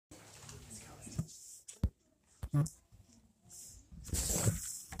Have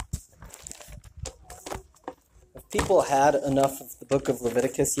people had enough of the book of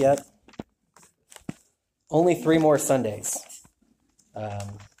Leviticus yet? Only 3 more Sundays.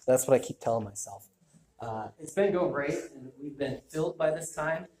 That's what I keep telling myself. It's been going great, and we've been filled by this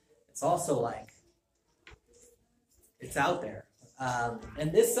time. It's also like, it's out there.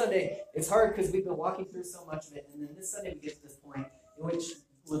 And this Sunday, it's hard because we've been walking through so much of it, and then this Sunday we get to this point in which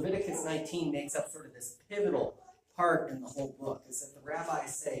Leviticus 19 makes up sort of this pivotal part in the whole book, is that the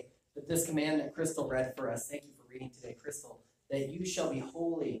rabbis say that this command that Crystal read for us, thank you for reading today, Crystal, that you shall be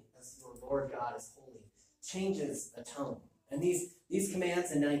holy as your Lord God is holy, changes the tone. And these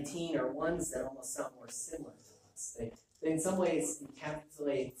commands in 19 are ones that almost sound more similar to us. They in some ways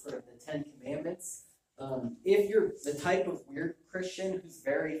encapsulate sort of the 10 Commandments. If you're the type of weird Christian who's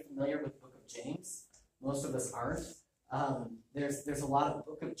very familiar with the book of James, most of us aren't. There's a lot of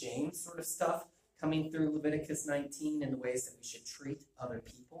book of James sort of stuff coming through Leviticus 19 and the ways that we should treat other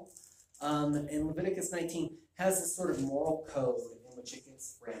people. And Leviticus 19 has this sort of moral code in which it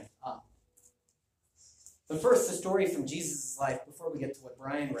gets ramped up. But first, the story from Jesus' life, before we get to what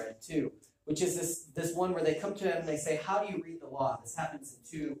Brian read too, which is this one where they come to him and they say, how do you read the law? This happens in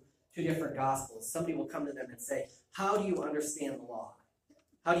two different Gospels. Somebody will come to them and say, how do you understand the law?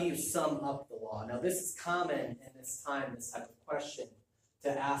 How do you sum up the law? Now, this is common in this time, this type of question, to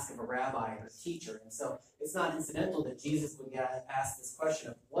ask of a rabbi or a teacher. And so it's not incidental that Jesus would ask this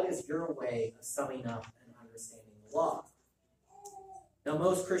question of, what is your way of summing up and understanding the law? Now,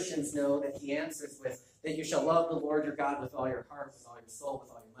 most Christians know that he answers with, that you shall love the Lord your God with all your heart, with all your soul, with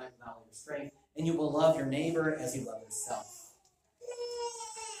all your might, with all your strength, and you will love your neighbor as you love yourself.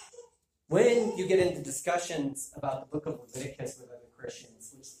 When you get into discussions about the book of Leviticus with other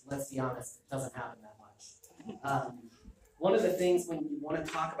Christians, which, let's be honest, doesn't happen that much, one of the things when you want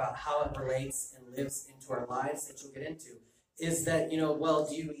to talk about how it relates and lives into our lives that you'll get into is that, well,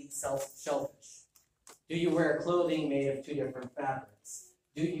 do you eat shellfish? Do you wear clothing made of 2 different fabrics?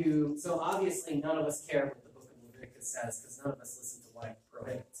 So obviously none of us care what the book of Leviticus says because none of us listen to what it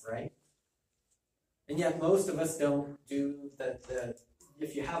prohibits, right? And yet most of us don't do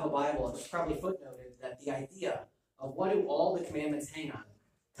if you have a Bible, it's probably footnoted that the idea of what do all the commandments hang on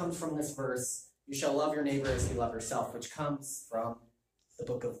comes from this verse, you shall love your neighbor as you love yourself, which comes from the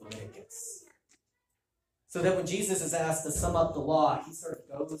book of Leviticus. So that when Jesus is asked to sum up the law, he sort of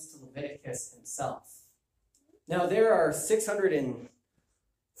goes to Leviticus himself. Now, there are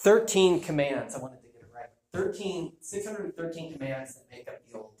 613 commands. I wanted to get it right. 613 commands that make up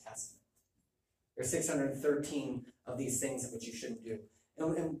the Old Testament. There are 613 of these things in which you shouldn't do.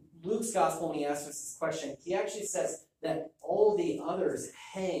 And in Luke's gospel, when he asks us this question, he actually says that all the others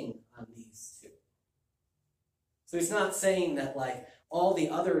hang on these 2. So he's not saying that, all the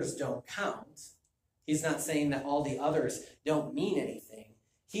others don't count. He's not saying that all the others don't mean anything.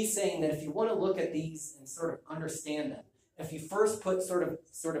 He's saying that if you want to look at these and sort of understand them, if you first put sort of,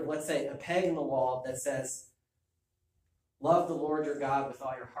 let's say, a peg in the wall that says, love the Lord your God with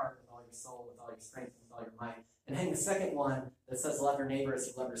all your heart, with all your soul, with all your strength, with all your might, and hang the second one that says, love your neighbor as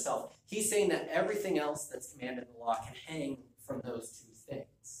you love yourself, he's saying that everything else that's commanded in the law can hang from those 2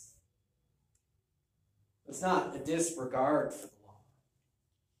 things. It's not a disregard for the law.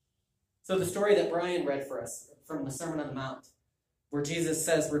 So the story that Brian read for us from the Sermon on the Mount, where Jesus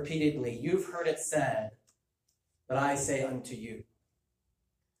says repeatedly, you've heard it said, but I say unto you.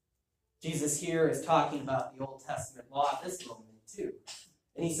 Jesus here is talking about the Old Testament law at this moment too.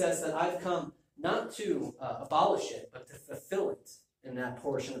 And he says that I've come not to abolish it, but to fulfill it in that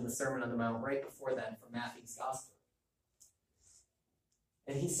portion of the Sermon on the Mount right before that from Matthew's Gospel.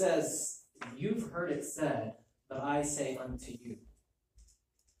 And he says, you've heard it said, but I say unto you.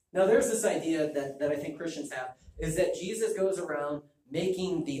 Now there's this idea that I think Christians have, is that Jesus goes around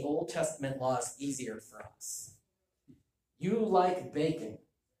making the Old Testament laws easier for us. You like bacon.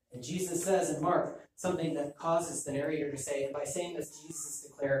 And Jesus says in Mark something that causes the narrator to say, and by saying this, Jesus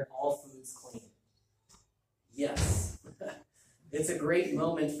declared all foods clean. Yes. It's a great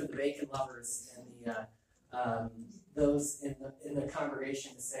moment for the bacon lovers and those in the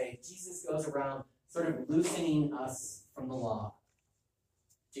congregation to say, Jesus goes around sort of loosening us from the law.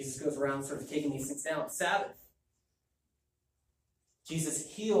 Jesus goes around sort of taking these things down. Sabbath. Jesus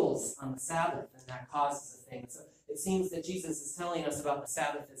heals on the Sabbath, and that causes a thing. So it seems that Jesus is telling us about the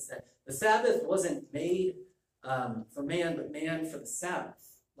Sabbath is that the Sabbath wasn't made for man, but man for the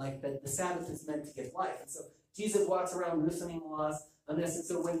Sabbath. Like that the Sabbath is meant to give life. And so Jesus walks around loosening laws on this. And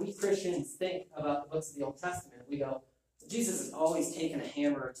so when we Christians think about the books of the Old Testament, we go, Jesus is always taking a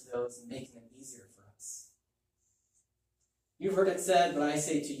hammer to those and making it easier for us. You've heard it said, but I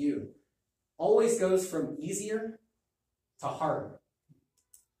say to you, always goes from easier to harder.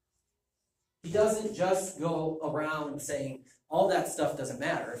 He doesn't just go around saying all that stuff doesn't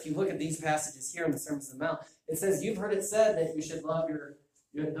matter. If you look at these passages here in the Sermon on the Mount, it says, you've heard it said that you should love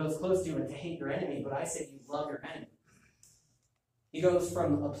those close to you and to hate your enemy, but I say you love your enemy. He goes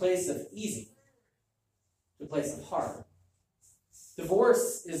from a place of easy to a place of hard.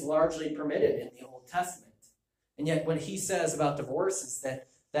 Divorce is largely permitted in the Old Testament. And yet what he says about divorce is that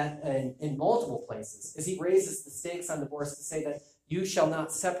in multiple places, is he raises the stakes on divorce to say that you shall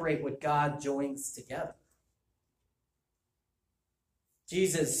not separate what God joins together.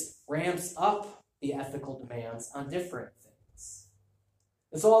 Jesus ramps up the ethical demands on different things.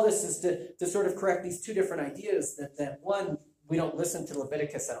 And so all this is to sort of correct these two different ideas that one, we don't listen to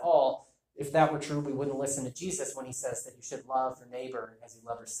Leviticus at all. If that were true, we wouldn't listen to Jesus when he says that you should love your neighbor as you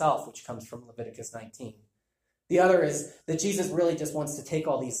love yourself, which comes from Leviticus 19. The other is that Jesus really just wants to take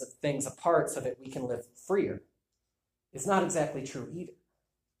all these things apart so that we can live freer. It's not exactly true either.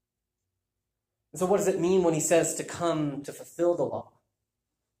 And so what does it mean when he says to come to fulfill the law?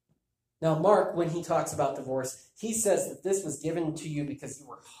 Now, Mark, when he talks about divorce, he says that this was given to you because you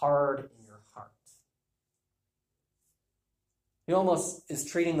were hard in your heart. He almost is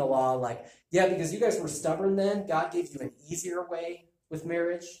treating the law like, yeah, because you guys were stubborn then, God gave you an easier way with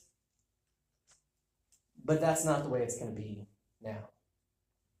marriage. But that's not the way it's going to be now.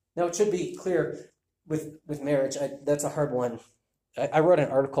 Now, it should be clear with marriage. That's a hard one. I wrote an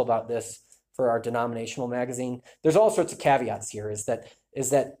article about this for our denominational magazine. There's all sorts of caveats here. Is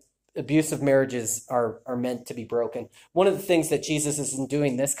that abusive marriages are meant to be broken. One of the things that Jesus isn't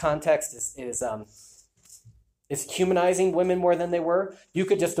doing in this context is humanizing women more than they were. You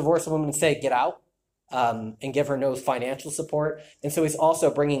could just divorce a woman and say, get out, and give her no financial support. And so he's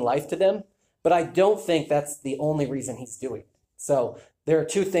also bringing life to them. But I don't think that's the only reason he's doing it. So there are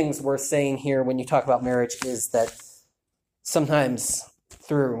two things worth saying here when you talk about marriage is that sometimes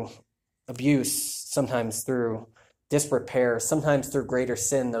through abuse, sometimes through disrepair, sometimes through greater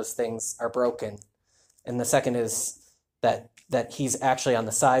sin, those things are broken. And the second is that he's actually on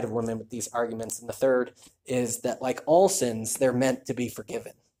the side of women with these arguments. And the third is that, like all sins, they're meant to be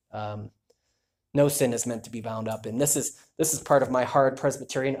forgiven. No sin is meant to be bound up. And this is part of my hard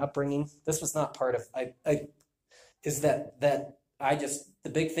Presbyterian upbringing. This was not part of, the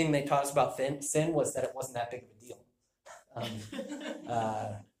big thing they taught us about sin was that it wasn't that big of a deal.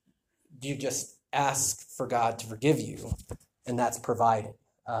 You just ask for God to forgive you, and that's provided.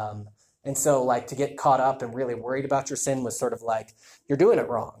 And so, like, to get caught up and really worried about your sin was sort of like, you're doing it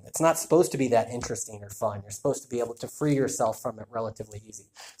wrong. It's not supposed to be that interesting or fun. You're supposed to be able to free yourself from it relatively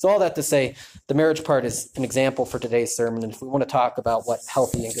easy. So all that to say, the marriage part is an example for today's sermon. And if we want to talk about what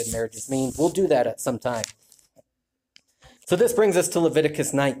healthy and good marriages mean, we'll do that at some time. So this brings us to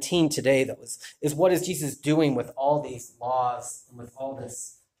Leviticus 19 today, is what is Jesus doing with all these laws and with all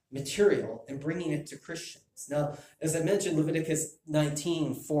this material and bringing it to Christians? Now, as I mentioned, Leviticus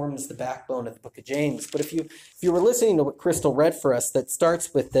 19 forms the backbone of the book of James. But if you were listening to what Crystal read for us, that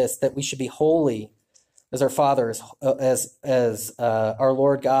starts with this, that we should be holy as our Father as our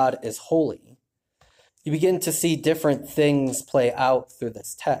Lord God is holy. You begin to see different things play out through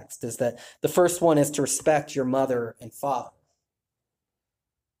this text. Is that the first one is to respect your mother and father.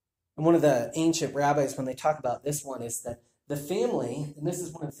 And one of the ancient rabbis, when they talk about this one, is that the family, and this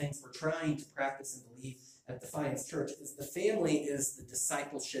is one of the things we're trying to practice and believe at Defiance Church, is the family is the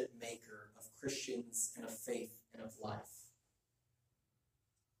discipleship maker of Christians and of faith and of life.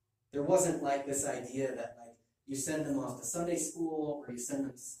 There wasn't like this idea that like you send them off to Sunday school or you send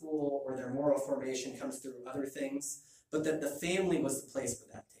them to school or their moral formation comes through other things, but that the family was the place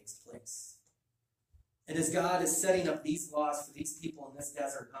where that takes place. And as God is setting up these laws for these people in this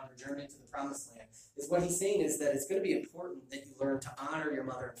desert on their journey to the promised land, is what he's saying is that it's going to be important that you learn to honor your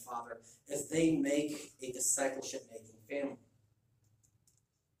mother and father as they make a discipleship-making family.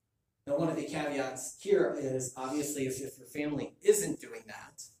 Now, one of the caveats here is, obviously, if your family isn't doing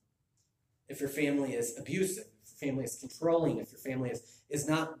that, if your family is abusive, if your family is controlling, if your family is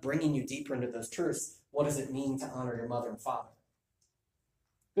not bringing you deeper into those truths, what does it mean to honor your mother and father?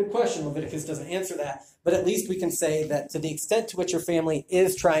 Good question. Leviticus doesn't answer that, but at least we can say that to the extent to which your family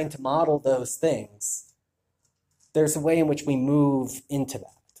is trying to model those things, there's a way in which we move into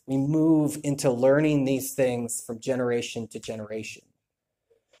that. We move into learning these things from generation to generation.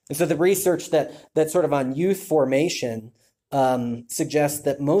 And so the research that sort of on youth formation suggests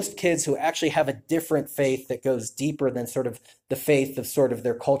that most kids who actually have a different faith that goes deeper than sort of the faith of sort of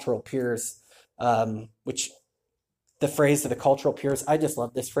their cultural peers, which the phrase of the cultural peers, I just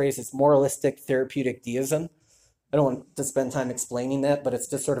love this phrase. It's moralistic therapeutic deism. I don't want to spend time explaining that, but it's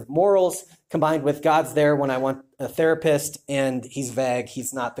just sort of morals combined with God's there when I want a therapist, and he's vague.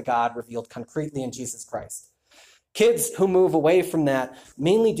 He's not the God revealed concretely in Jesus Christ. Kids who move away from that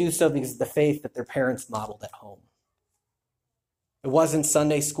mainly do so because of the faith that their parents modeled at home. It wasn't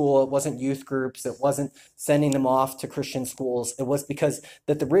Sunday school, it wasn't youth groups, it wasn't sending them off to Christian schools. It was because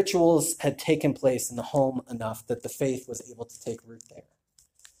that the rituals had taken place in the home enough that the faith was able to take root there.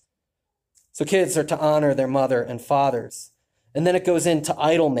 So kids are to honor their mother and fathers. And then it goes into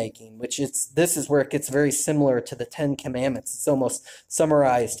idol making, this is where it gets very similar to the Ten Commandments. It's almost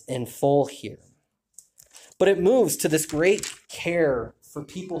summarized in full here. But it moves to this great care for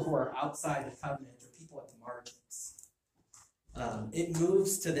people who are outside the covenant or people at the margins. It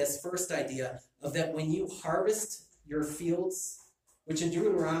moves to this first idea of that when you harvest your fields, which in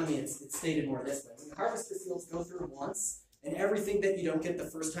Deuteronomy it's stated more this way. When you harvest your fields, go through once, and everything that you don't get the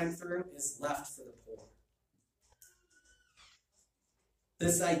first time through is left for the poor.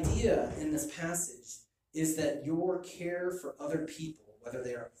 This idea in this passage is that your care for other people, whether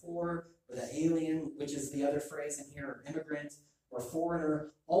they are poor or the alien, which is the other phrase in here, or immigrant or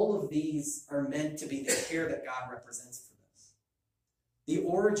foreigner, all of these are meant to be the care that God represents for them. The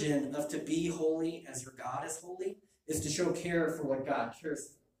origin of to be holy as your God is holy is to show care for what God cares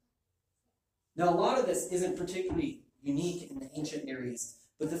for. Now, a lot of this isn't particularly unique in the ancient Near East,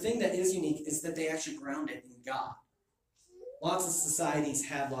 but the thing that is unique is that they actually ground it in God. Lots of societies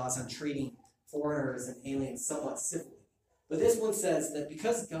have laws on treating foreigners and aliens somewhat civilly. But this one says that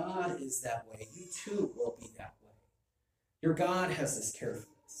because God is that way, you too will be that way. Your God has this care for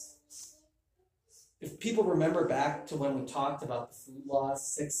this. If people remember back to when we talked about the food laws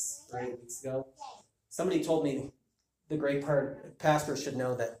 6 or 8 weeks ago, somebody told me the great part, pastors should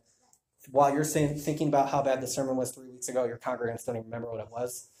know that while you're thinking about how bad the sermon was 3 weeks ago, your congregants don't even remember what it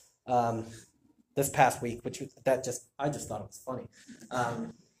was. This past week, I just thought it was funny.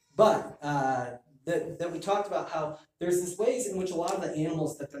 That we talked about how there's these ways in which a lot of the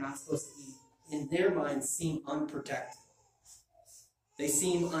animals that they're not supposed to eat, in their minds, seem unprotected. They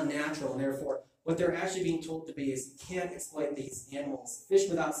seem unnatural, and therefore, what they're actually being told to be is you can't exploit these animals. Fish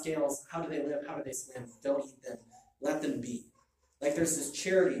without scales, how do they live? How do they swim? Don't eat them. Let them be. Like there's this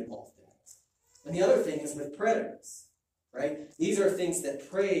charity involved in it. And the other thing is with predators, right? These are things that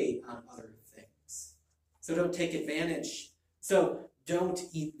prey on other things. So don't take advantage. So don't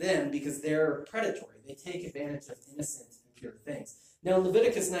eat them because they're predatory. They take advantage of innocent and pure things. Now in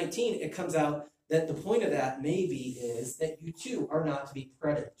Leviticus 19, it comes out that the point of that maybe is that you too are not to be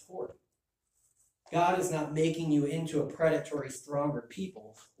predatory. God is not making you into a predatory, stronger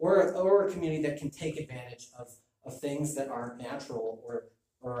people or a community that can take advantage of things that aren't natural or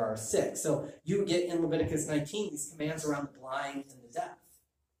are sick. So you get in Leviticus 19 these commands around the blind and the deaf.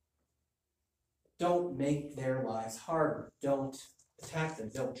 Don't make their lives harder. Don't attack them.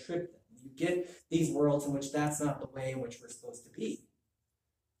 Don't trip them. You get these worlds in which that's not the way in which we're supposed to be.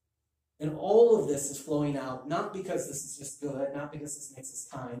 And all of this is flowing out, not because this is just good, not because this makes us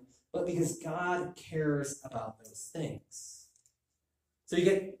kind, but because God cares about those things. So you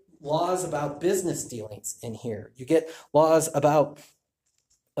get laws about business dealings in here. You get laws about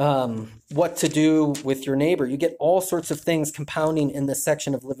what to do with your neighbor. You get all sorts of things compounding in this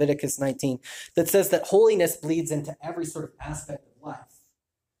section of Leviticus 19 that says that holiness bleeds into every sort of aspect of life.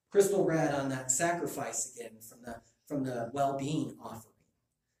 Crystal read on that sacrifice again from the well-being offering.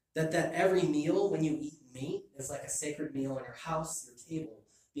 That every meal when you eat meat is like a sacred meal in your house, your table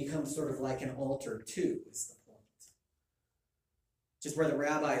becomes sort of like an altar too, is the point. Just where the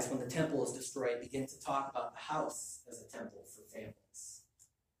rabbis, when the temple is destroyed, begin to talk about the house as a temple for families.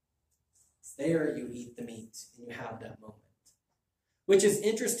 It's there you eat the meat and you have that moment. Which is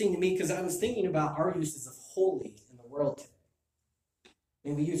interesting to me because I was thinking about our uses of holy in the world today. I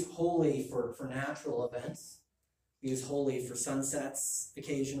mean, we use holy for natural events. We use holy for sunsets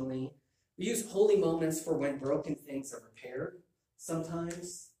occasionally. We use holy moments for when broken things are repaired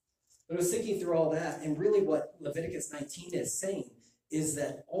sometimes. But I was thinking through all that, and really what Leviticus 19 is saying is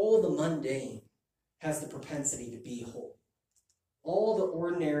that all the mundane has the propensity to be holy. All the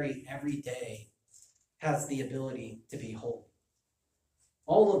ordinary everyday has the ability to be holy.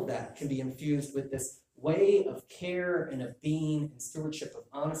 All of that can be infused with this way of care and of being and stewardship of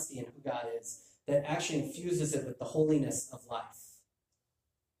honesty and who God is that actually infuses it with the holiness of life.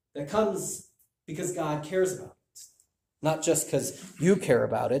 That comes because God cares about it. Not just because you care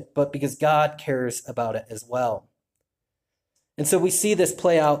about it, but because God cares about it as well. And so we see this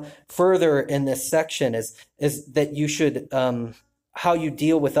play out further in this section is that you should, how you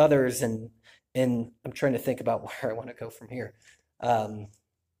deal with others, and I'm trying to think about where I want to go from here.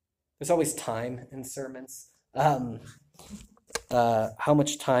 There's always time in sermons. How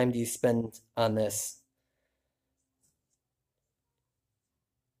much time do you spend on this?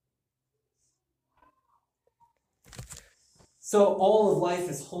 So all of life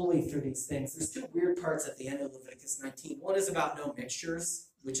is holy through these things. There's two weird parts at the end of Leviticus 19. One is about no mixtures,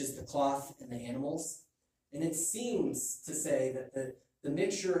 which is the cloth and the animals. And it seems to say that the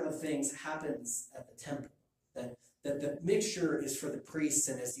mixture of things happens at the temple. That the mixture is for the priests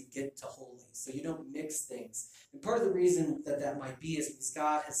and as you get to holy. So you don't mix things. And part of the reason that that might be is because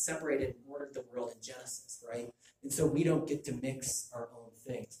God has separated and ordered the world in Genesis, right? And so we don't get to mix our own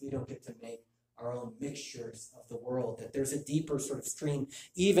things. We don't get to make our own mixtures of the world, that there's a deeper sort of stream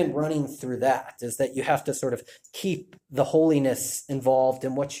even running through that, is that you have to sort of keep the holiness involved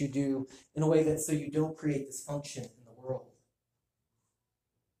in what you do in a way that so you don't create dysfunction in the world.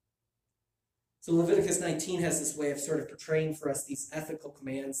 So Leviticus 19 has this way of sort of portraying for us these ethical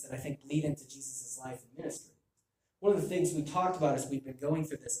commands that I think bleed into Jesus' life and ministry. One of the things we talked about as we've been going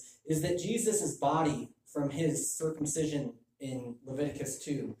through this is that Jesus' body from his circumcision in Leviticus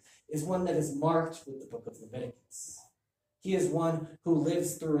 2 is one that is marked with the book of Leviticus. He is one who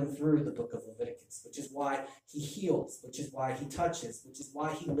lives through and through the book of Leviticus, which is why he heals, which is why he touches, which is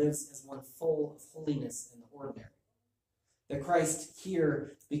why he lives as one full of holiness in the ordinary. That Christ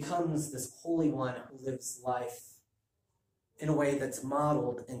here becomes this holy one who lives life in a way that's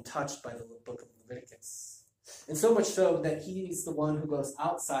modeled and touched by the book of Leviticus. And so much so that he's the one who goes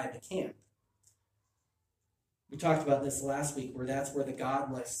outside the camp. We talked about this last week, where that's where the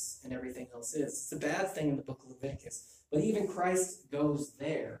godless and everything else is. It's a bad thing in the book of Leviticus, but even Christ goes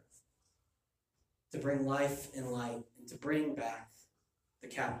there to bring life and light and to bring back the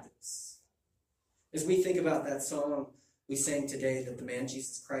captives. As we think about that song we sang today, that the man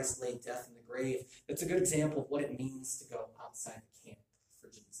Jesus Christ laid death in the grave, it's a good example of what it means to go outside the camp for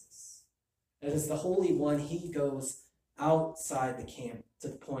Jesus. And as the Holy One, he goes outside the camp to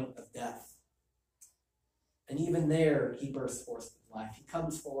the point of death. And even there, he bursts forth with life. He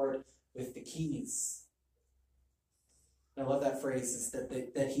comes forward with the keys. And I love that phrase, is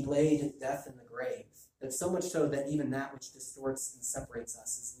that he laid death in the grave. That so much so that even that which distorts and separates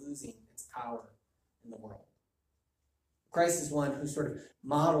us is losing its power in the world. Christ is one who sort of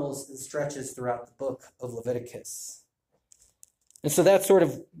models and stretches throughout the book of Leviticus. And so that's sort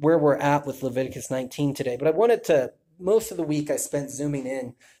of where we're at with Leviticus 19 today. But I wanted to, most of the week I spent zooming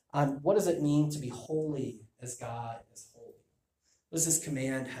in on what does it mean to be holy as God is holy? What does this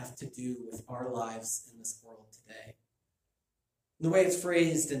command have to do with our lives in this world today? And the way it's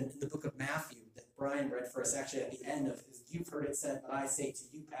phrased in the book of Matthew that Brian read for us actually at the end of his "You've heard it said, but I say to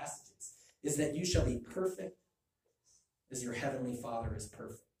you" passages, is that you shall be perfect as your heavenly Father is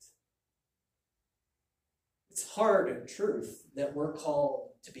perfect. It's hard truth that we're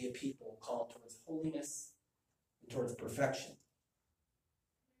called to be a people called towards holiness and towards perfection.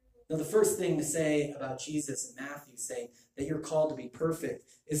 Now, the first thing to say about Jesus and Matthew saying that you're called to be perfect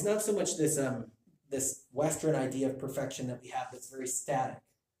is not so much this Western idea of perfection that we have that's very static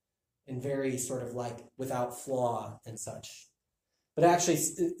and very sort of like without flaw and such. But actually,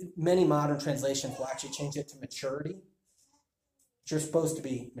 many modern translations will actually change it to maturity. You're supposed to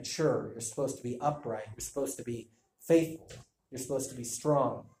be mature. You're supposed to be upright. You're supposed to be faithful. You're supposed to be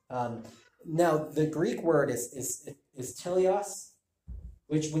strong. Now, the Greek word is teleos,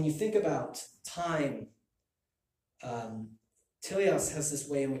 which when you think about time, teleos has this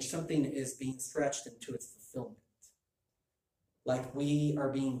way in which something is being stretched into its fulfillment. Like we are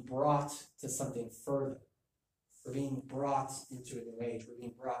being brought to something further. We're being brought into a new age. We're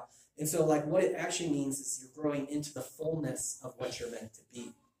being brought. And so like what it actually means is you're growing into the fullness of what you're meant to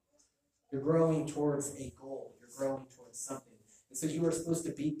be. You're growing towards a goal. You're growing towards something. And so you are supposed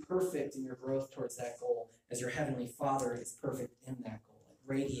to be perfect in your growth towards that goal as your heavenly Father is perfect in that goal. Like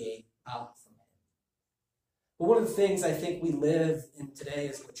radiate out from him. But one of the things I think we live in today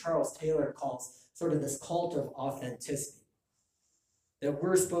is what Charles Taylor calls sort of this cult of authenticity. That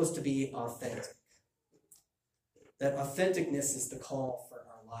we're supposed to be authentic. That authenticness is the call for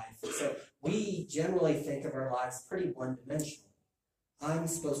our life. So we generally think of our lives pretty one-dimensional. I'm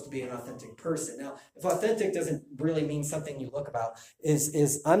supposed to be an authentic person. Now, if authentic doesn't really mean something you look about,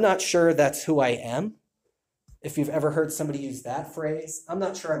 is I'm not sure that's who I am. If you've ever heard somebody use that phrase, I'm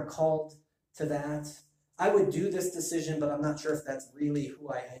not sure I'm called to that. I would do this decision, but I'm not sure if that's really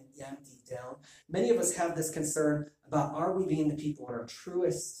who I am deep down. Many of us have this concern about, are we being the people in our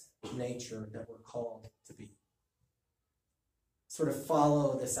truest nature that we're called to be? Sort of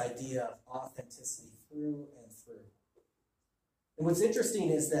follow this idea of authenticity through and through. And what's interesting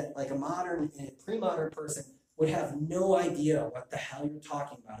is that like a pre-modern person would have no idea what the hell you're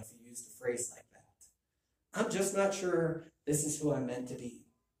talking about if you used a phrase like that. I'm just not sure this is who I'm meant to be.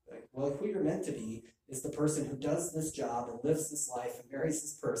 Like, well, who you're meant to be is the person who does this job and lives this life and marries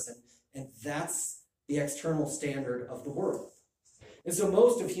this person, and that's the external standard of the world. And so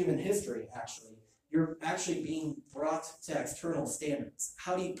most of human history, actually, you're actually being brought to external standards.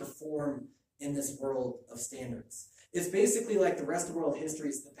 How do you perform in this world of standards? It's basically like the rest of world history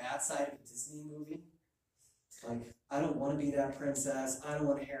is the bad side of a Disney movie. Like, I don't want to be that princess. I don't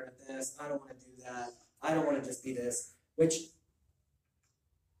want to inherit this. I don't want to do that. I don't want to just be this, which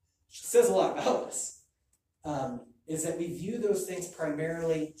says a lot about us, is that we view those things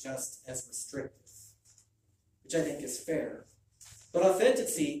primarily just as restrictive, which I think is fair. But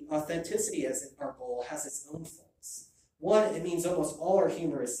authenticity as our goal has its own faults. One, it means almost all our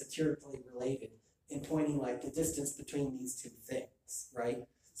humor is satirically related in pointing like the distance between these two things, right?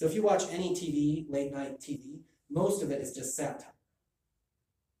 So if you watch any TV, late night TV, most of it is just satire.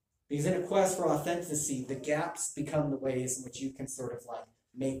 Because in a quest for authenticity, the gaps become the ways in which you can sort of like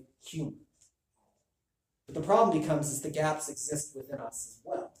make humor. But the problem becomes is the gaps exist within us as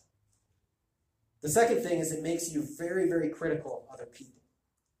well. The second thing is it makes you very, very critical of other people.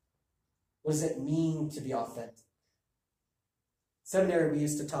 What does it mean to be authentic? Seminary, we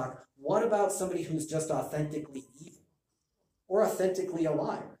used to talk, what about somebody who's just authentically evil? Or authentically a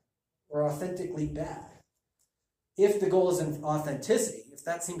liar? Or authentically bad? If the goal is in authenticity, if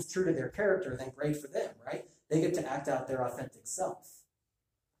that seems true to their character, then great for them, right? They get to act out their authentic self.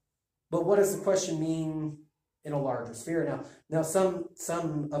 But what does the question mean in a larger sphere? Now some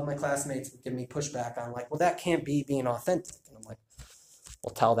of my classmates would give me pushback on like, well, that can't be being authentic. And I'm like,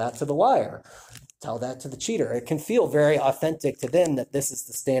 well, tell that to the liar. Tell that to the cheater. It can feel very authentic to them that this is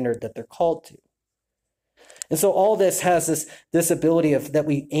the standard that they're called to. And so all this has this ability of that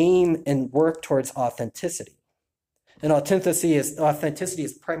we aim and work towards authenticity. And authenticity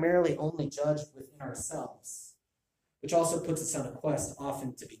is primarily only judged within ourselves, which also puts us on a quest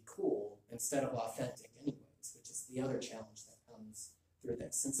often to be cool instead of authentic anyways, which is the other challenge that comes through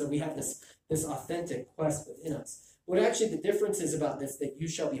this. And so we have this authentic quest within us. What actually the difference is about this, that you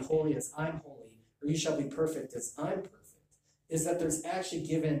shall be holy as I'm holy, or you shall be perfect as I'm perfect, is that there's actually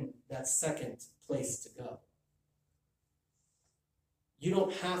given that second place to go. You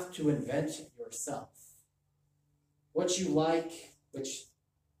don't have to invent yourself. What you like, which,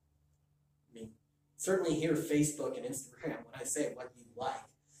 I mean, certainly here Facebook and Instagram, when I say what you like,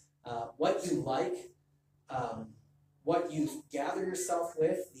 what you gather yourself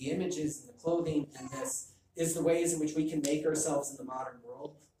with, the images and the clothing and this, is the ways in which we can make ourselves in the modern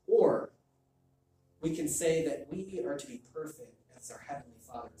world, or we can say that we are to be perfect as our Heavenly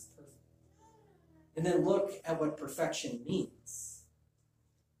Father is perfect. And then look at what perfection means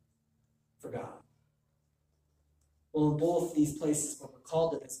for God. Well, in both these places, when we're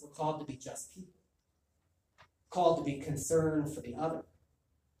called to this, we're called to be just people. We're called to be concerned for the other.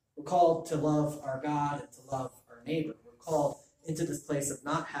 We're called to love our God and to love our neighbor. We're called into this place of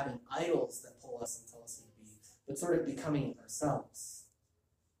not having idols that pull us and tell us who to be, but sort of becoming ourselves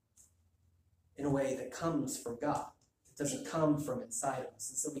in a way that comes from God. It doesn't come from inside of us.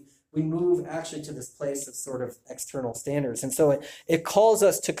 And so we move actually to this place of sort of external standards. And so it calls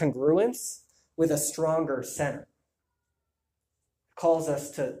us to congruence with a stronger center. Calls us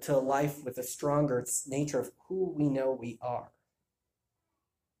to life with a stronger nature of who we know we are.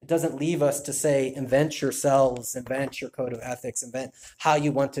 It doesn't leave us to say, invent yourselves, invent your code of ethics, invent how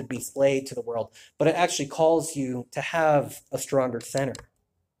you want to be displayed to the world, but it actually calls you to have a stronger center.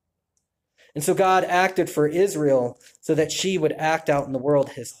 And so God acted for Israel so that she would act out in the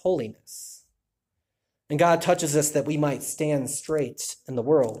world his holiness. And God touches us that we might stand straight in the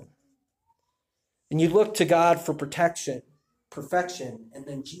world. And you look to God for protection, perfection, and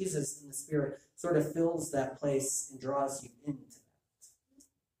then Jesus in the Spirit sort of fills that place and draws you into that.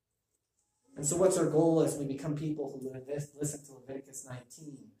 And so what's our goal as we become people who listen to Leviticus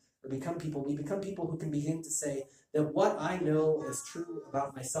 19, or we become people who can begin to say that what I know is true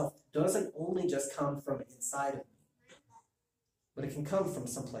about myself doesn't only just come from inside of me, but it can come from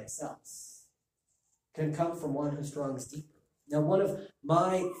someplace else. It can come from one who strongs deeper. Now, one of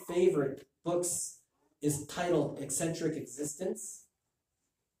my favorite books is titled Eccentric Existence.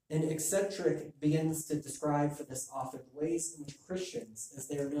 And eccentric begins to describe for this author the ways in which Christians, as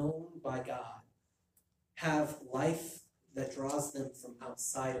they are known by God, have life that draws them from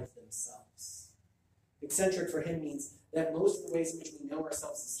outside of themselves. Eccentric for him means that most of the ways in which we know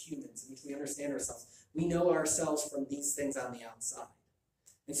ourselves as humans, in which we understand ourselves, we know ourselves from these things on the outside.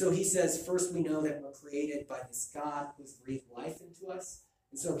 And so he says, first we know that we're created by this God who's breathed life into us.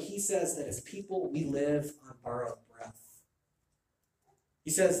 And so he says that as people, we live on borrowed breath.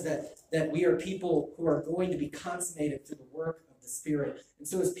 He says that we are people who are going to be consummated through the work of the Spirit. And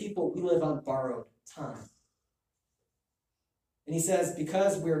so as people, we live on borrowed time. And he says,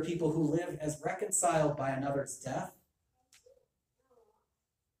 because we are people who live as reconciled by another's death,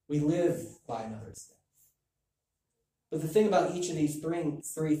 we live by another's death. But the thing about each of these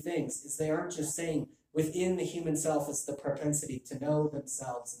three things is they aren't just saying within the human self is the propensity to know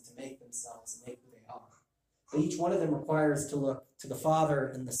themselves and to make themselves and make who they are. But each one of them requires to look to the Father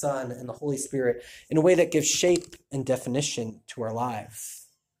and the Son and the Holy Spirit in a way that gives shape and definition to our lives.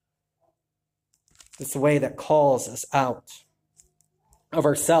 It's a way that calls us out of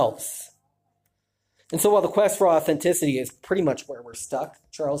ourselves. And so while the quest for authenticity is pretty much where we're stuck,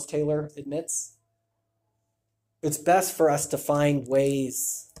 Charles Taylor admits, it's best for us to find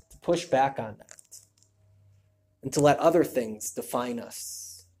ways to push back on that and to let other things define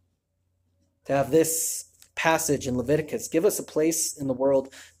us. To have this passage in Leviticus give us a place in the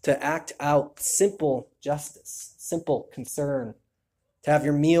world to act out simple justice, simple concern, to have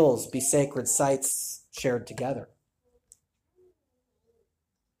your meals be sacred sites shared together.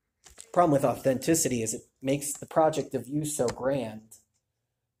 The problem with authenticity is it makes the project of you so grand.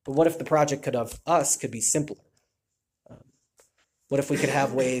 But what if the project of us could be simpler? What if we could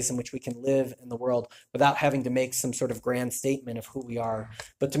have ways in which we can live in the world without having to make some sort of grand statement of who we are,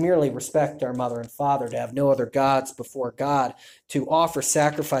 but to merely respect our mother and father, to have no other gods before God, to offer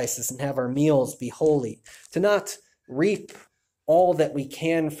sacrifices and have our meals be holy, to not reap all that we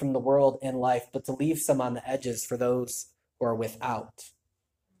can from the world and life, but to leave some on the edges for those who are without.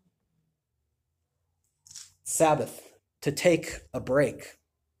 Sabbath, to take a break.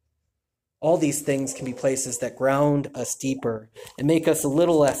 All these things can be places that ground us deeper and make us a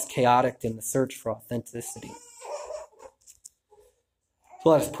little less chaotic in the search for authenticity. So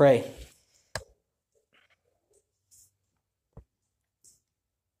let us pray.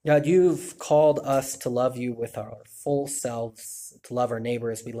 God, you've called us to love you with our full selves, to love our neighbor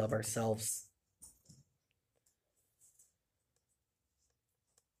as we love ourselves.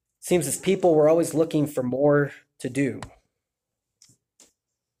 It seems as people, we're always looking for more to do.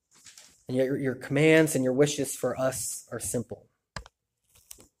 And yet your commands and your wishes for us are simple.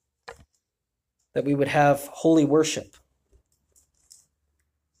 That we would have holy worship.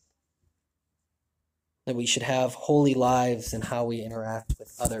 That we should have holy lives in how we interact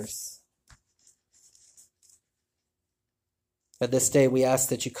with others. But this day we ask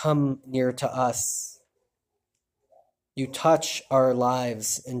that you come near to us. You touch our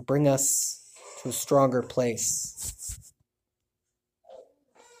lives and bring us to a stronger place.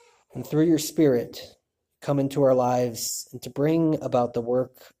 And through your Spirit, come into our lives and to bring about the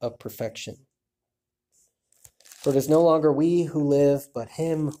work of perfection. For it is no longer we who live, but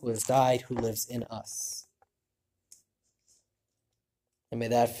him who has died who lives in us. And may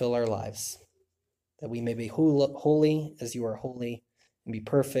that fill our lives, that we may be holy as you are holy, and be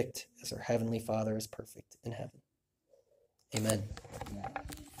perfect as our Heavenly Father is perfect in heaven. Amen.